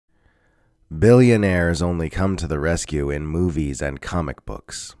Billionaires only come to the rescue in movies and comic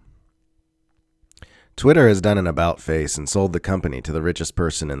books. Twitter has done an about-face and sold the company to the richest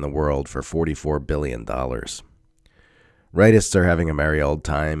person in the world for $44 billion. Rightists are having a merry old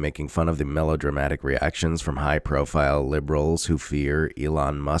time making fun of the melodramatic reactions from high-profile liberals who fear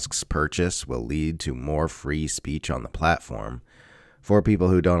Elon Musk's purchase will lead to more free speech on the platform for people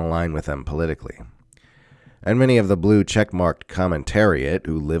who don't align with them politically. And many of the blue checkmarked commentariat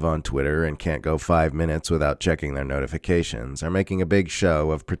who live on Twitter and can't go 5 minutes without checking their notifications are making a big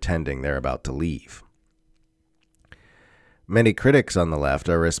show of pretending they're about to leave. Many critics on the left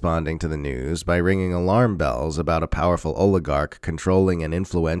are responding to the news by ringing alarm bells about a powerful oligarch controlling an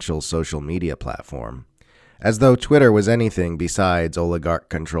influential social media platform, as though Twitter was anything besides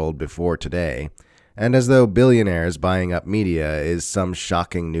oligarch-controlled before today, and as though billionaires buying up media is some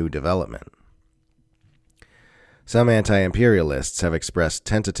shocking new development. Some anti-imperialists have expressed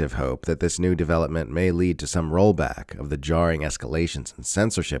tentative hope that this new development may lead to some rollback of the jarring escalations and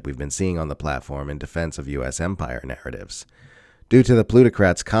censorship we've been seeing on the platform in defense of U.S. empire narratives, due to the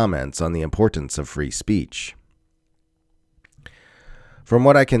plutocrats' comments on the importance of free speech. From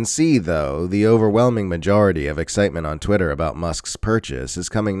what I can see, though, the overwhelming majority of excitement on Twitter about Musk's purchase is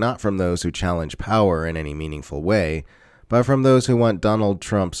coming not from those who challenge power in any meaningful way, but from those who want Donald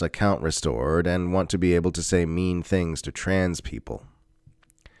Trump's account restored and want to be able to say mean things to trans people.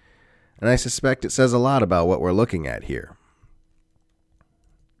 And I suspect it says a lot about what we're looking at here.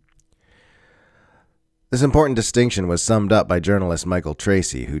 This important distinction was summed up by journalist Michael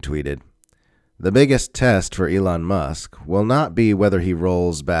Tracy, who tweeted, "The biggest test for Elon Musk will not be whether he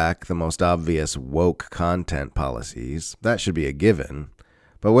rolls back the most obvious woke content policies, that should be a given,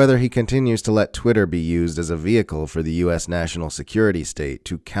 but whether he continues to let Twitter be used as a vehicle for the U.S. national security state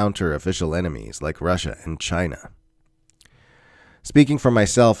to counter official enemies like Russia and China. Speaking for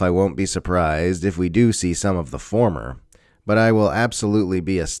myself, I won't be surprised if we do see some of the former, but I will absolutely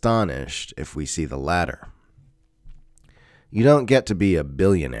be astonished if we see the latter. You don't get to be a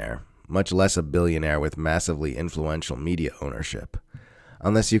billionaire, much less a billionaire with massively influential media ownership,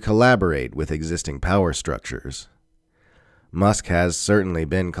 unless you collaborate with existing power structures. Musk has certainly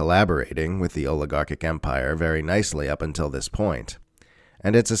been collaborating with the oligarchic empire very nicely up until this point,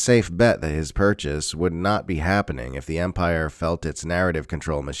 and it's a safe bet that his purchase would not be happening if the empire felt its narrative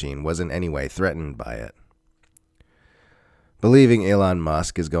control machine was in any way threatened by it. Believing Elon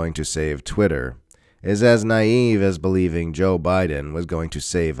Musk is going to save Twitter is as naive as believing Joe Biden was going to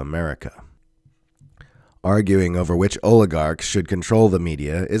save America. Arguing over which oligarchs should control the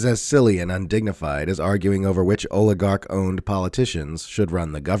media is as silly and undignified as arguing over which oligarch-owned politicians should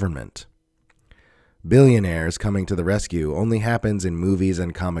run the government. Billionaires coming to the rescue only happens in movies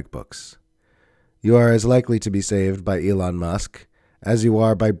and comic books. You are as likely to be saved by Elon Musk as you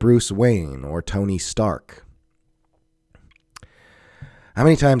are by Bruce Wayne or Tony Stark. How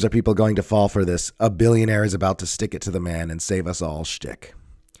many times are people going to fall for this "a billionaire is about to stick it to the man and save us all" shtick?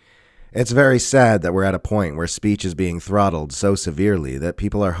 It's very sad that we're at a point where speech is being throttled so severely that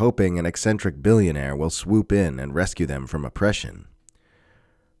people are hoping an eccentric billionaire will swoop in and rescue them from oppression.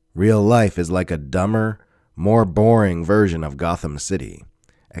 Real life is like a dumber, more boring version of Gotham City,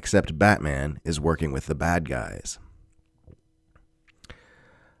 except Batman is working with the bad guys.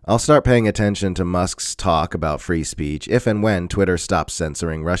 I'll start paying attention to Musk's talk about free speech if and when Twitter stops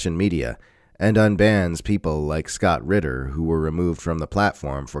censoring Russian media and unbans people like Scott Ritter, who were removed from the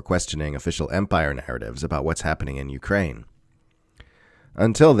platform for questioning official empire narratives about what's happening in Ukraine.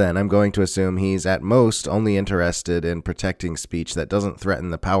 Until then, I'm going to assume he's at most only interested in protecting speech that doesn't threaten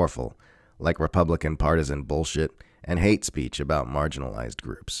the powerful, like Republican partisan bullshit and hate speech about marginalized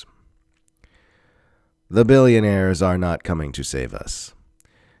groups. The billionaires are not coming to save us.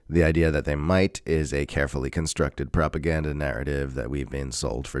 The idea that they might is a carefully constructed propaganda narrative that we've been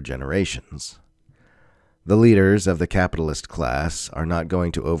sold for generations. The leaders of the capitalist class are not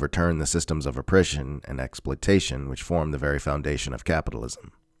going to overturn the systems of oppression and exploitation which form the very foundation of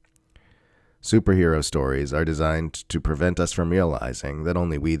capitalism. Superhero stories are designed to prevent us from realizing that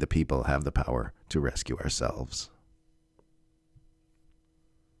only we the people have the power to rescue ourselves.